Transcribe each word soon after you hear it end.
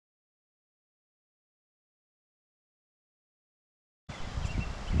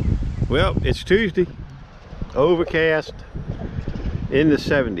Well, it's Tuesday, overcast, in the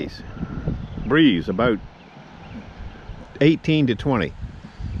 70s, breeze about 18 to 20,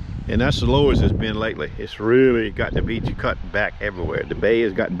 and that's the lowest it's been lately. It's really got the beach cut back everywhere. The bay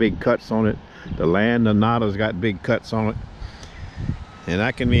has got big cuts on it, the land, the nada's got big cuts on it, and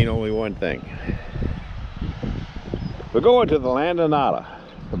that can mean only one thing. We're going to the land of nada,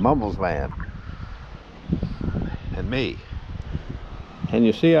 the Mumbles land, and me. And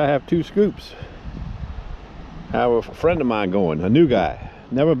you see I have two scoops. I have a friend of mine going, a new guy,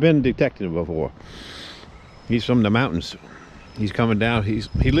 never been detected before. He's from the mountains. He's coming down.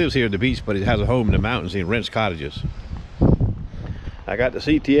 He lives here at the beach, but he has a home in the mountains. He rents cottages. I got the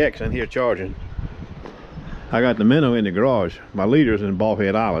CTX in here charging. I got the Minnow in the garage. My leader's in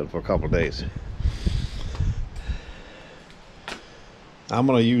Ballhead Island for a couple of days. I'm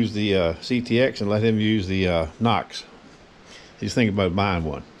going to use the CTX and let him use the Knox. He's thinking about buying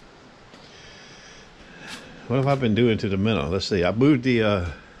one. What have I been doing to the Minnow? Let's see. I moved the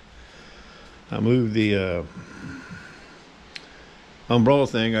umbrella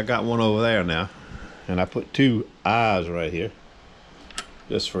thing. I got one over there now, and I put two eyes right here,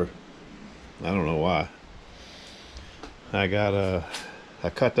 just for, I don't know why. I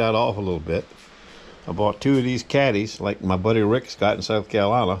cut that off a little bit. I bought two of these caddies, like my buddy Rick's got in South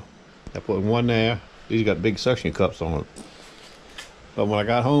Carolina. I put one there. These got big suction cups on it. But when I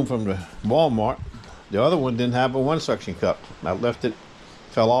got home from the Walmart, the other one didn't have a one suction cup. I left it,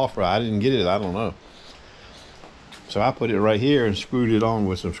 fell off, or I didn't get it, I don't know. So I put it right here and screwed it on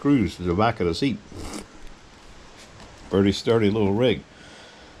with some screws to the back of the seat. Pretty sturdy little rig.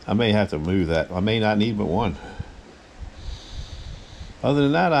 I may have to move that. I may not need but one. Other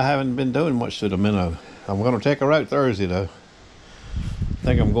than that, I haven't been doing much to the Minnow. I'm going to take her out Thursday though. I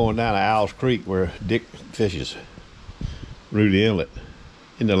think I'm going down to Owl's Creek where Dick fishes. Rudy Inlet,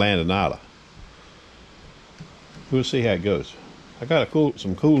 in the land of nada. We'll see how it goes. I got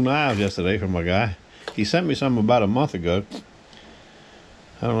some cool knives yesterday from my guy. He sent me some about a month ago.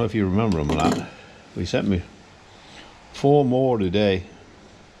 I don't know if you remember them or not. He sent me 4 more today.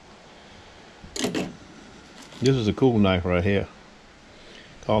 This is a cool knife right here,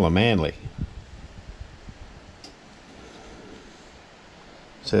 called a Manly.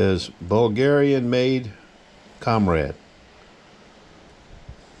 It says Bulgarian made comrade.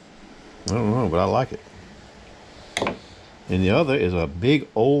 I don't know, but I like it. And the other is a big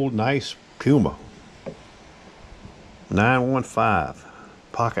old nice Puma 915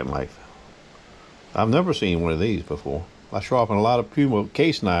 pocket knife. I've never seen one of these before. I sharpen a lot of Puma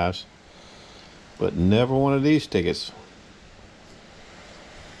case knives, but never one of these tickets.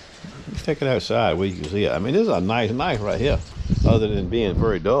 Let's take it outside where you can see it. I mean, this is a nice knife right here, other than being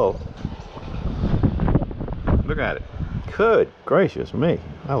very dull. Look at it. Good gracious me.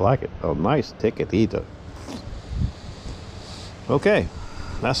 I like it. A nice ticket either. Okay,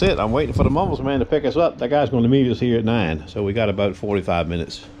 that's it. I'm waiting for the Mumbles man to pick us up. That guy's going to meet us here at 9, so we got about 45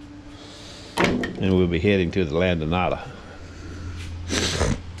 minutes. And we'll be heading to the land of nada.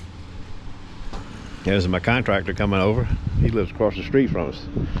 There's my contractor coming over. He lives across the street from us.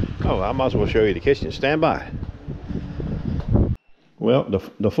 Oh, I might as well show you the kitchen. Stand by. Well,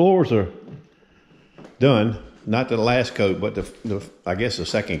 the floors are done. Not the last coat, but I guess the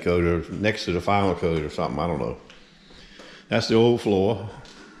second coat, or next to the final coat or something, I don't know. That's the old floor.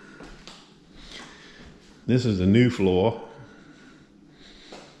 This is the new floor.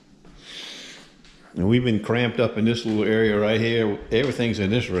 And we've been cramped up in this little area right here. Everything's in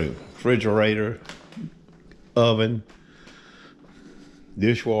this room. Refrigerator, oven,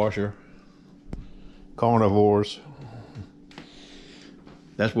 dishwasher, carnivores.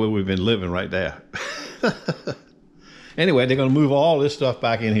 That's where we've been living right there. Anyway, they're going to move all this stuff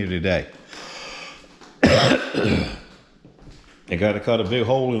back in here today. They got to cut a big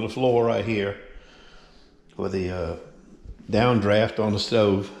hole in the floor right here for the downdraft on the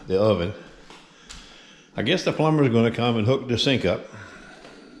stove, the oven. I guess the plumber's going to come and hook the sink up.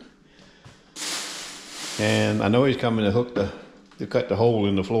 And I know he's coming to cut the hole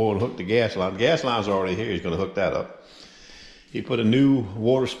in the floor and hook the gas line. The gas line's already here. He's going to hook that up. He put a new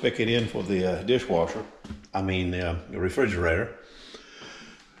water spigot in for the dishwasher. I mean, the refrigerator.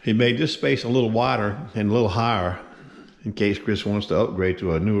 He made this space a little wider and a little higher in case Chris wants to upgrade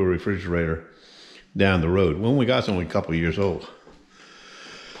to a newer refrigerator down the road. When we got, it's only a couple of years old.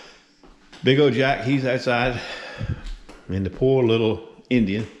 Big old Jack, he's outside. And the poor little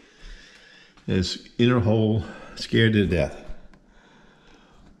Indian is in her hole, scared to death.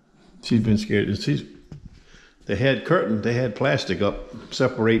 She's been scared. They had curtains, they had plastic up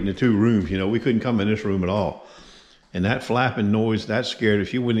separating the two rooms. You know, we couldn't come in this room at all. And that flapping noise, that scared her.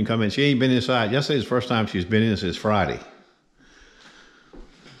 She wouldn't come in. She ain't been inside. Yesterday's the first time she's been in since Friday.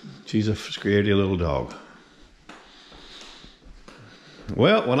 She's a scaredy little dog.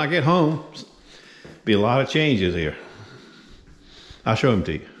 Well, when I get home, be a lot of changes here. I'll show them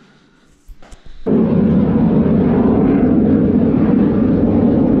to you.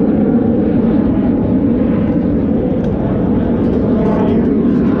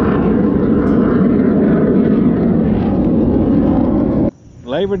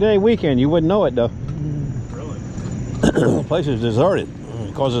 Labor Day weekend, you wouldn't know it though. Really? The place is deserted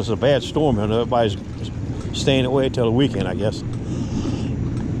because it's a bad storm and everybody's staying away till the weekend, I guess.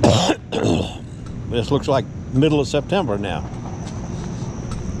 This looks like middle of September now.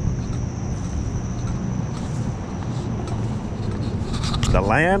 The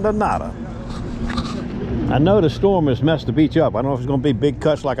land of nada. I know the storm has messed the beach up. I don't know if it's going to be big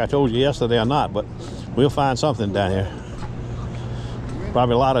cuts like I told you yesterday or not, but we'll find something down here.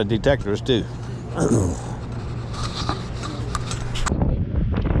 Probably a lot of detectors too.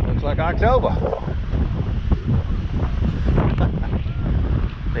 Looks like October.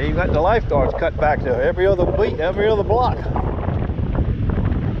 There you got the lifeguards cut back to every other beat, every other block.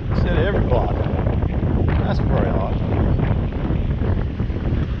 Instead of every block. That's very odd.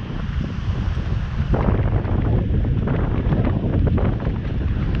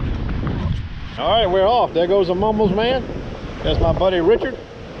 All right, we're off. There goes the Mumbles man. That's my buddy Richard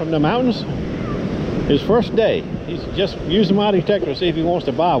from the mountains. His first day. He's just using my detector to see if he wants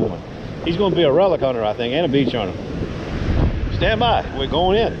to buy one. He's going to be a relic hunter, I think, and a beach hunter. Stand by. We're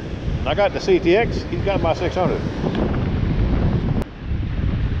going in. I got the CTX. He's got my 600.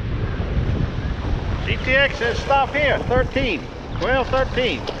 CTX says stop here. 13. 12,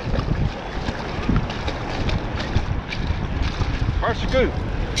 13. First scoop.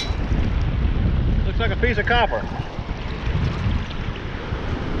 Looks like a piece of copper.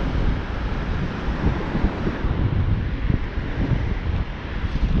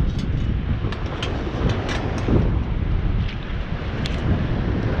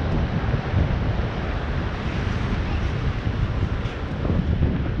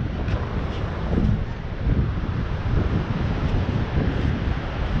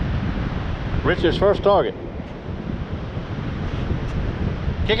 Richard's first target.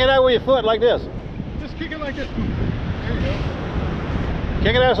 Kick it out with your foot like this. Just kick it like this. There you go.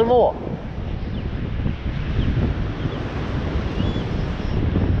 Kick it out some more.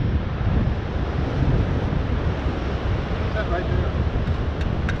 What's that right there?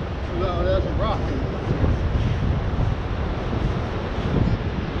 No, that's a rock.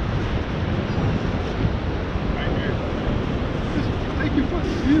 Right here. Just take your foot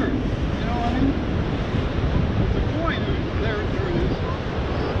and steer it. You know what I mean? It's a coin. There it is.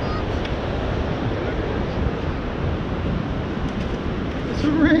 It's a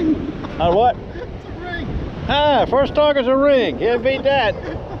ring. What? It's a ring. Ah, first target's a ring. Can't beat that.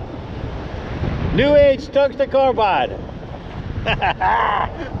 New age tungsten carbide.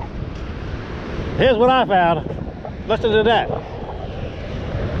 Here's what I found. Listen to that.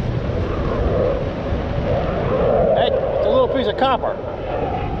 Hey, it's a little piece of copper.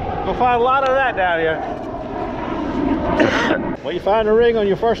 You'll find a lot of that down here. Well, you find a ring on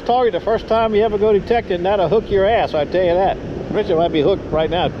your first target, the first time you ever go detecting, that'll hook your ass, I tell you that. Richard might be hooked right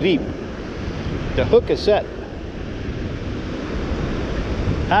now, deep. The hook is set.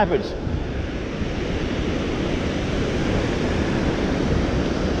 Happens.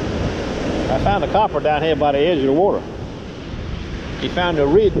 I found a copper down here by the edge of the water. He found the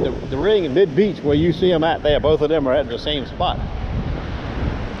ring in mid-beach where you see them at there. Both of them are at the same spot.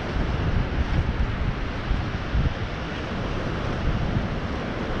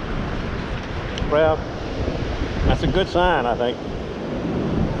 Well, that's a good sign, I think.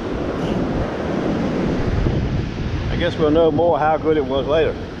 I guess we'll know more how good it was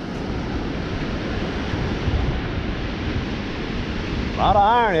later. A lot of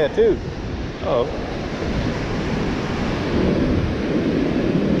iron here too. Uh-oh.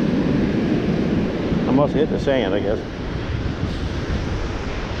 I must have hit the sand, I guess.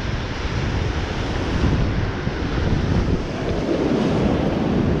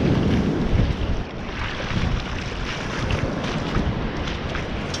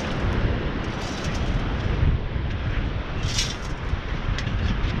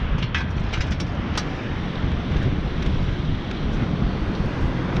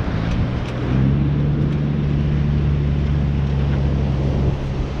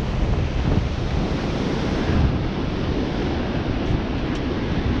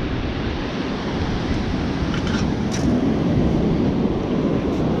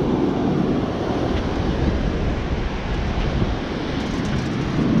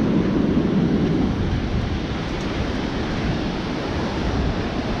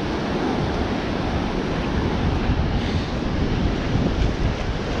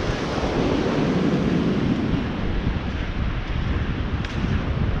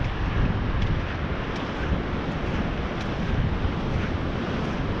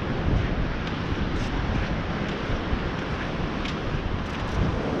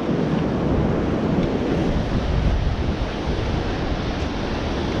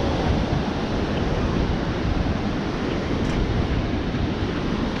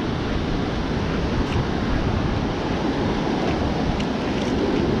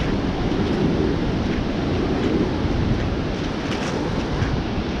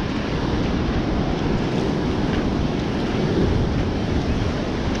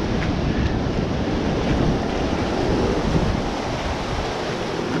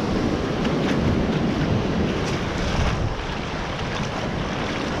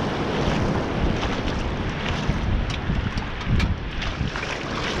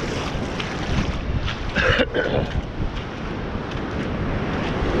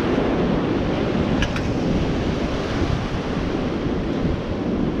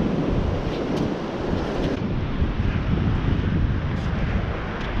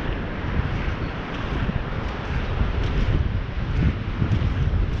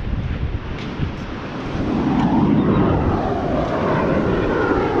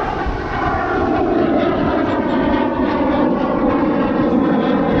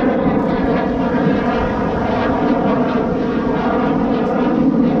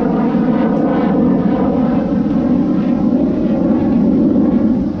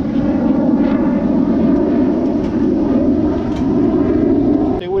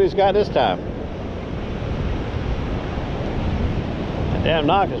 got this time. That damn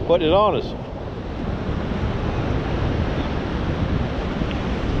knock is putting it on us.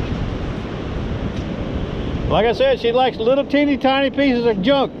 Like I said, she likes little teeny tiny pieces of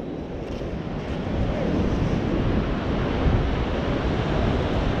junk.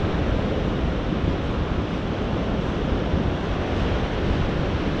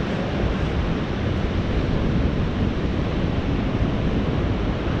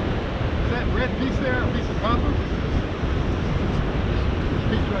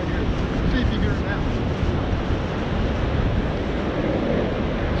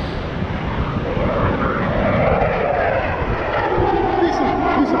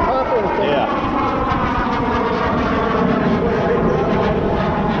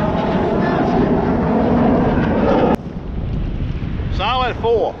 Solid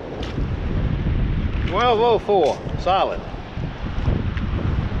 4. 1204. Solid.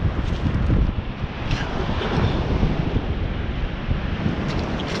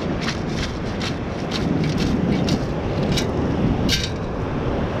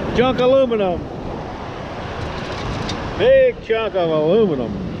 Junk aluminum. Big chunk of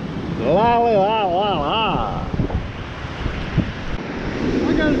aluminum. La la la la la.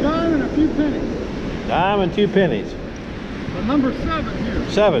 I got a dime and a few pennies. Dime and 2 pennies. The number 7 here.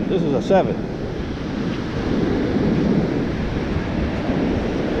 7. This is a 7.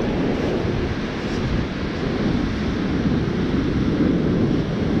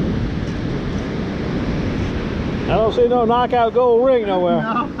 I don't see no knockout gold ring nowhere. No,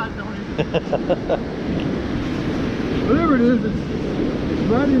 I don't either. Whatever it is, it's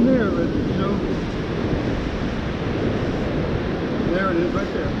right in there, but you know. There it is,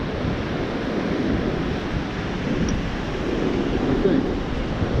 right there.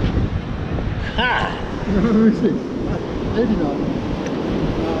 Ha! Let me see. Maybe not.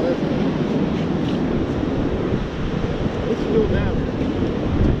 No, that's not. It's still down there.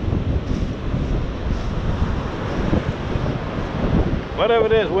 Whatever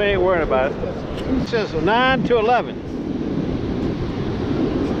it is, we ain't worrying about it. It says 9 to 11.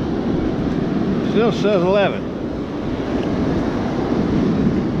 Still says 11.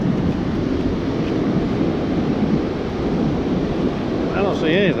 I don't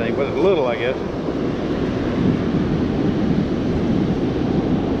see anything, but it's little, I guess.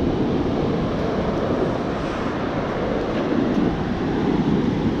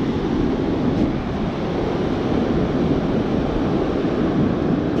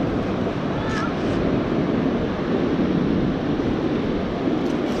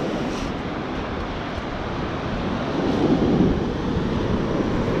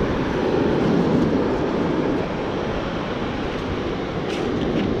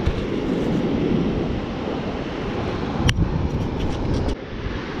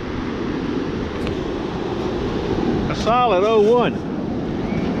 Solid 01.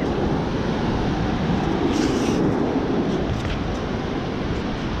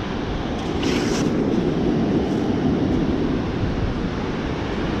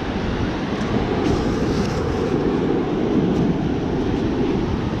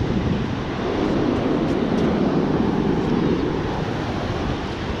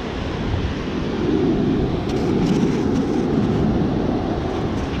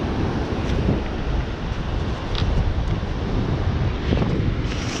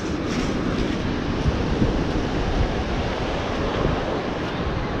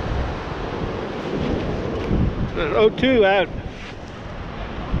 There's 02 out.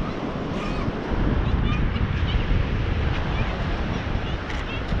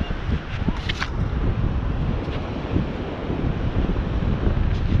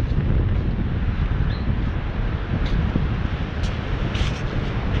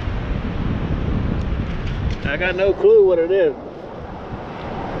 I got no clue what it is.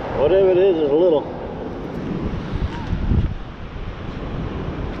 Whatever it is little.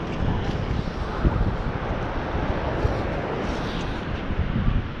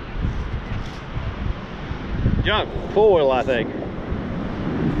 Junk foil, I think.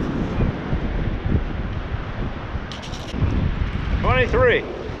 $23.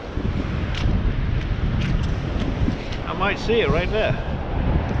 I might see it right there.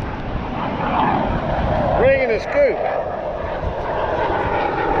 Ring and a scoop.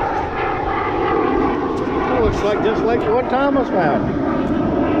 It looks like just like what Thomas found.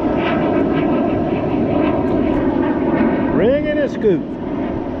 Ring and a scoop.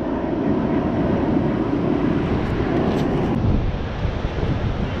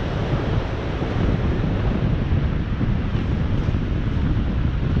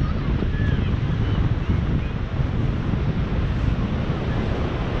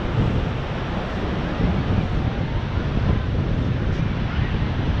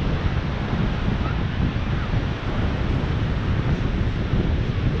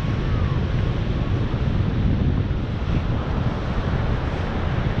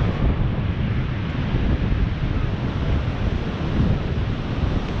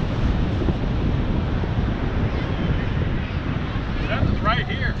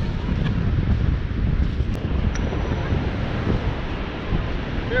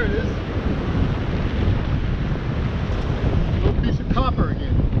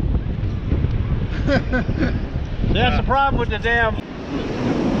 That's the problem with the damn.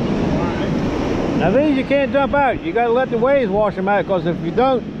 Now these you can't dump out. You got to let the waves wash them out, because if you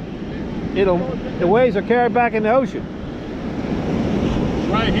don't, the waves are carried back in the ocean.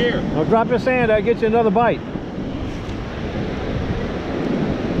 Right here. Now drop your sand out, get you another bite.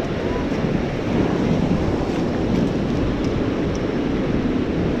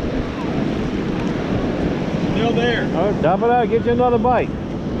 Still there. Oh, dump it out, get you another bite.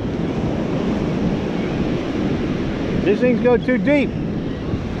 These things go too deep.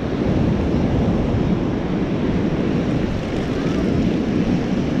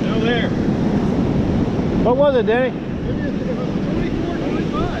 Still there. What was it, Danny? It is 24,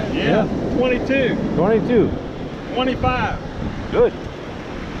 25. Yeah. 22. 22. 25. Good.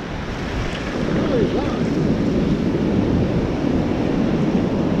 Really a lot.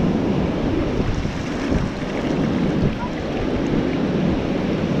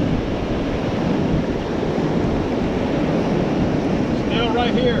 Still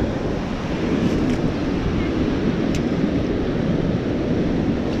right here.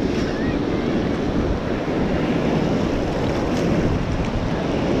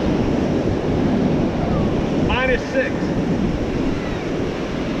 -6.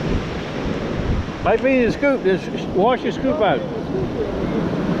 Might be the scoop. Just wash your scoop out.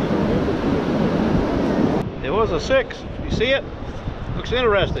 It was a 6. You see it? Looks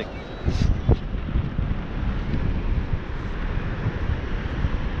interesting.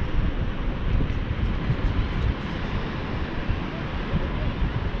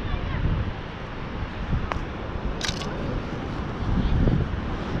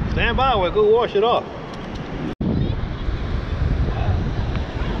 Stand by, we'll go wash it off.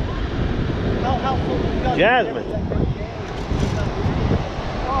 Jasmine.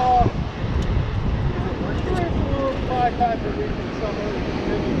 Oh, 3 or 5 times a week in summer,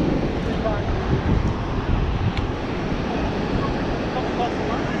 maybe 3 times a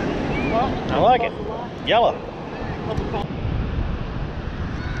week. I like it. Yellow.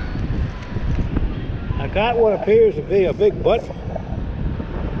 I got what appears to be a big butt.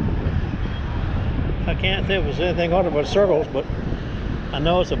 I can't think if there's anything on it but circles, but I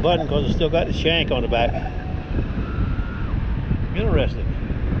know it's a button because it's still got the shank on the back. Interesting.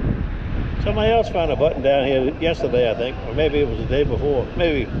 Somebody else found a button down here yesterday, I think, or maybe it was the day before.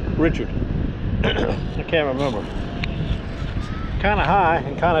 Maybe Richard. I can't remember. Kind of high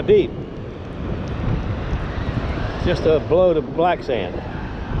and kind of deep. Just a blow to black sand.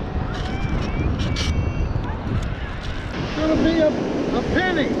 It's gonna be a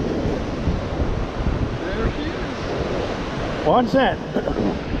penny. There she is. 1 cent.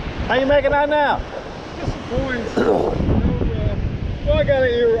 How you making out now? Just some coins. Well, I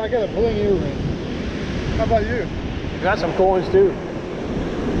got a bling earring. How about you? Got some coins too.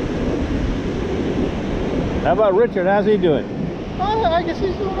 How about Richard? How's he doing? Oh, I guess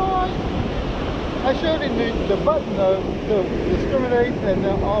he's doing all right. I showed him the button to discriminate and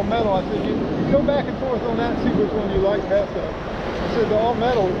all metal. I said, you go back and forth on that and see which one you like best. I said the all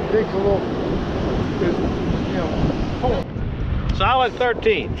metal digs a little, you know, hole. Solid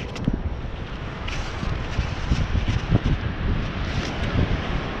 13.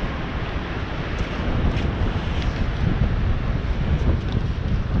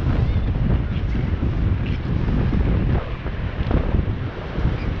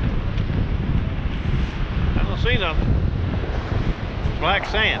 I don't see nothing. Black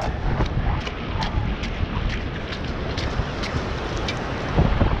sand.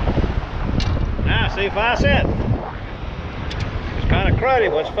 Now, see 5 cents. Kind of cruddy,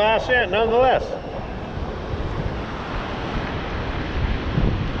 but it's 5 cents nonetheless.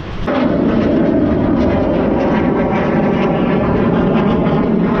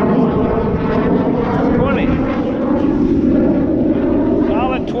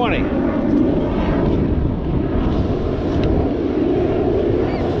 Solid 20.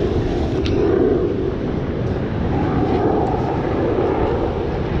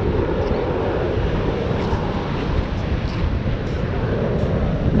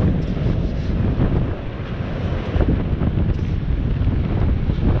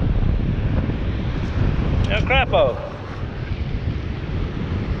 Crapo.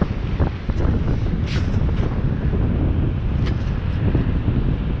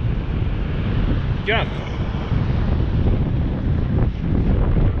 Jump.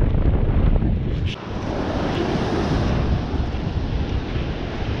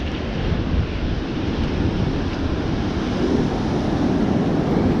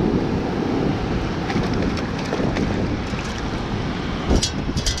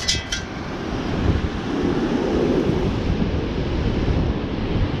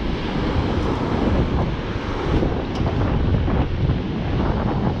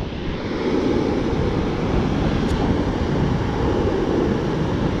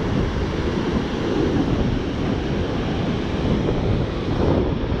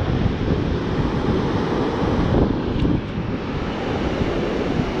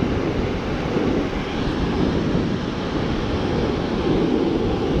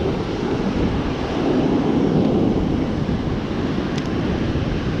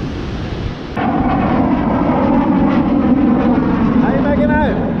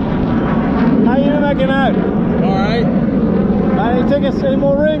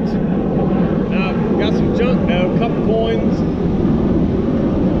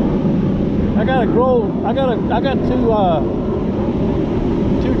 I got two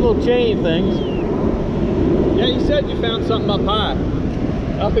little chain things. Yeah, you said you found something up high.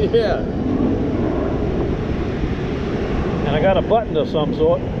 Oh yeah. And I got a button of some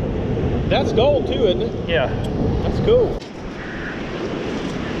sort. That's gold too, isn't it? Yeah. That's cool.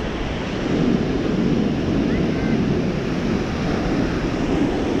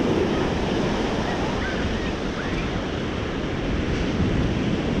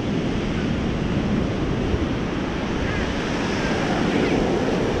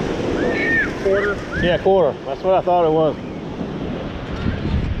 Quarter? Yeah, quarter. That's what I thought it was.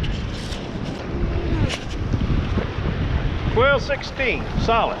 $12.16,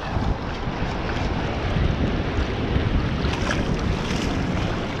 solid.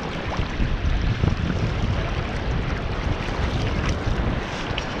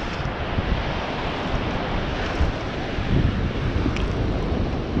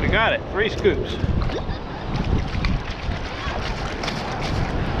 We got it, 3 scoops.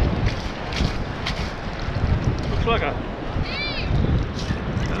 Looks like a,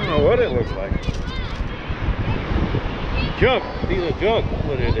 I don't know what it looks like. Jug, either jug,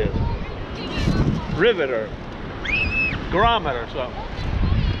 what it is. Rivet or grommet or something.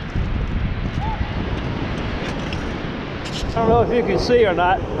 I don't know if you can see or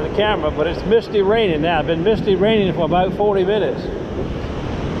not on the camera, but it's misty raining now. It's been misty raining for about 40 minutes.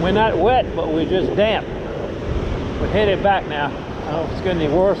 We're not wet, but we're just damp. We're headed back now. I don't know if it's getting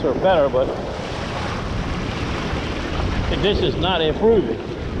any worse or better, but this is not improving.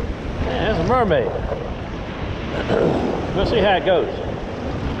 Man, that's a mermaid. We'll see how it goes.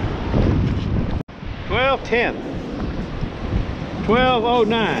 12:10,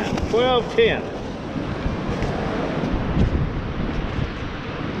 12:09, 12:10.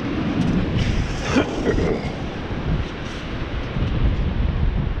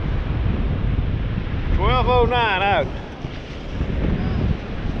 $12.09 out.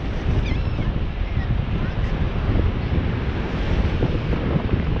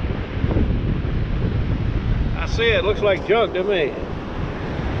 I see it. Looks like junk to me.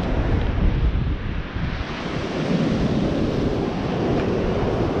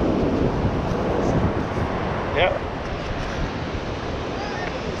 Yep.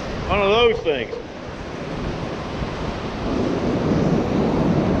 One of those things.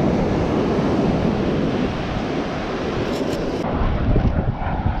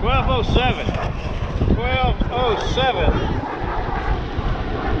 $12.07. $12.07.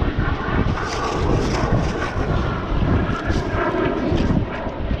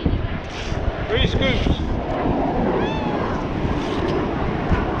 Three scoops.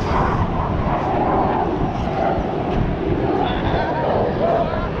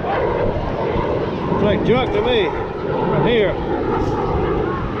 Looks like junk to me. Right here.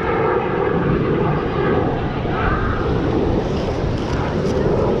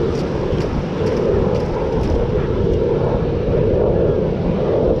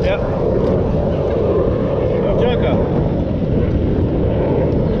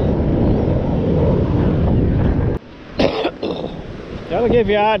 That'll give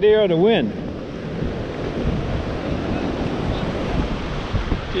you an idea of the wind.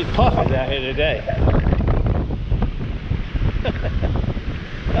 It's puffing out here today.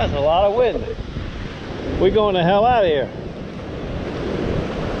 That's a lot of wind. We're going the hell out of here.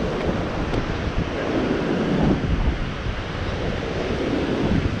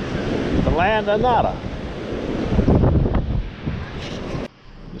 The land of nada.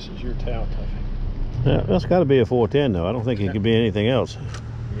 This is your towel toughing. Yeah, that's got to be a 410 though. I don't think it could be anything else.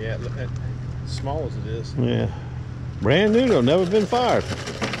 Yeah, look at small as it is. Yeah. Brand new though, never been fired.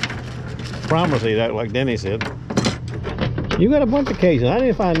 Promise you that, like Denny said. You got a bunch of casings. I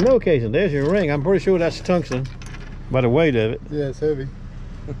didn't find no casing. There's your ring. I'm pretty sure that's tungsten by the weight of it. Yeah, it's heavy.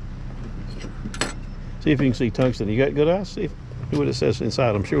 See if you can see tungsten. You got good eyes? See what it says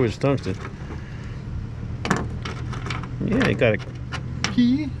inside. I'm sure it's tungsten. Yeah, it got a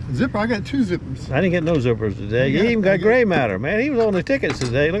Key, zipper. I got 2 zippers. I didn't get no zippers today. You even got gray matter, man. He was on the tickets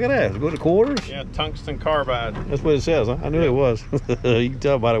today. Look at that. Go to quarters. Yeah, tungsten carbide. That's what it says. Huh? I knew it was. You can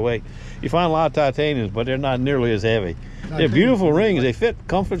tell by the way. You find a lot of titaniums, but they're not nearly as heavy. They're beautiful rings. They fit,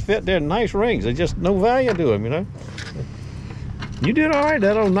 comfort fit. They're nice rings. They just no value to them, you know. You did all right.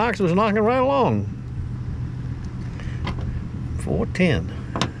 That old Knox was knocking right along. 410.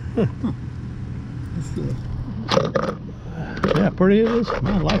 Huh. Yeah, pretty it is.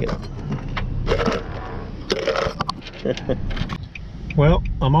 I like it. Well,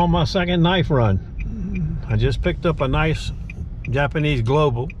 I'm on my second knife run. I just picked up a nice Japanese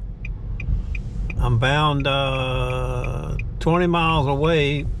global. I'm bound 20 miles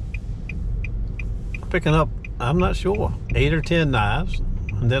away picking up, I'm not sure, 8 or 10 knives.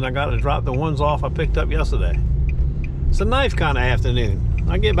 And then I got to drop the ones off I picked up yesterday. It's a nice kind of afternoon.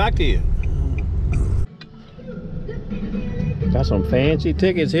 I'll get back to you. Got some fancy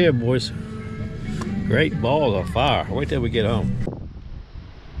tickets here, boys. Great balls of fire. Wait till we get home.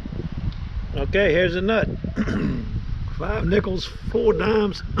 Okay, here's the nut. 5 nickels, 4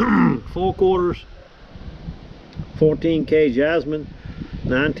 dimes, 4 quarters, 14K Jasmine,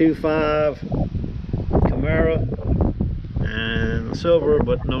 925 Camara, and silver,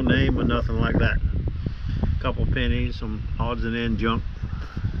 but no name or nothing like that. A couple pennies, some odds and ends junk.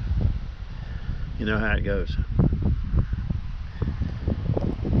 You know how it goes.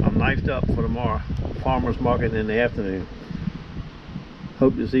 I'm knifed up for tomorrow. Farmer's market in the afternoon.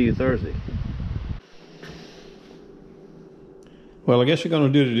 Hope to see you Thursday. Well, I guess you're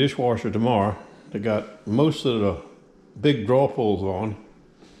going to do the dishwasher tomorrow. They got most of the big draw pulls on,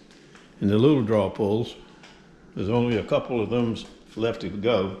 and the little draw pulls, there's only a couple of them left to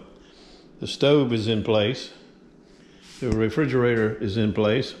go. The stove is in place. The refrigerator is in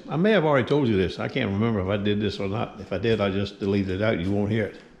place. I may have already told you this. I can't remember if I did this or not. If I did, I just deleted it out. You won't hear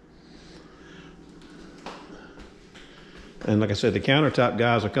it. And like I said, the countertop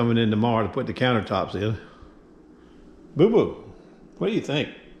guys are coming in tomorrow to put the countertops in. Boo-boo, what do you think?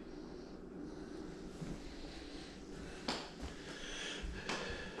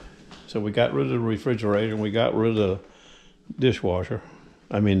 So we got rid of the refrigerator and we got rid of the dishwasher.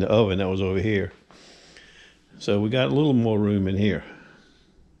 I mean the oven that was over here. So we got a little more room in here.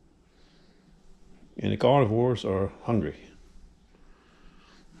 And the carnivores are hungry.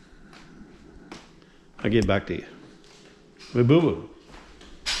 I'll get back to you. But boo-boo,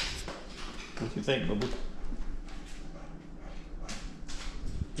 what you think, boo-boo?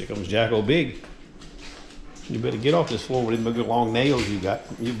 Here comes Jacko Big. You better get off this floor with them big long nails you got.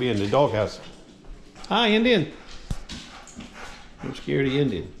 You'll be in the doghouse. Hi, Indian. I'm scared of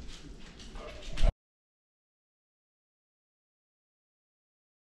Indian.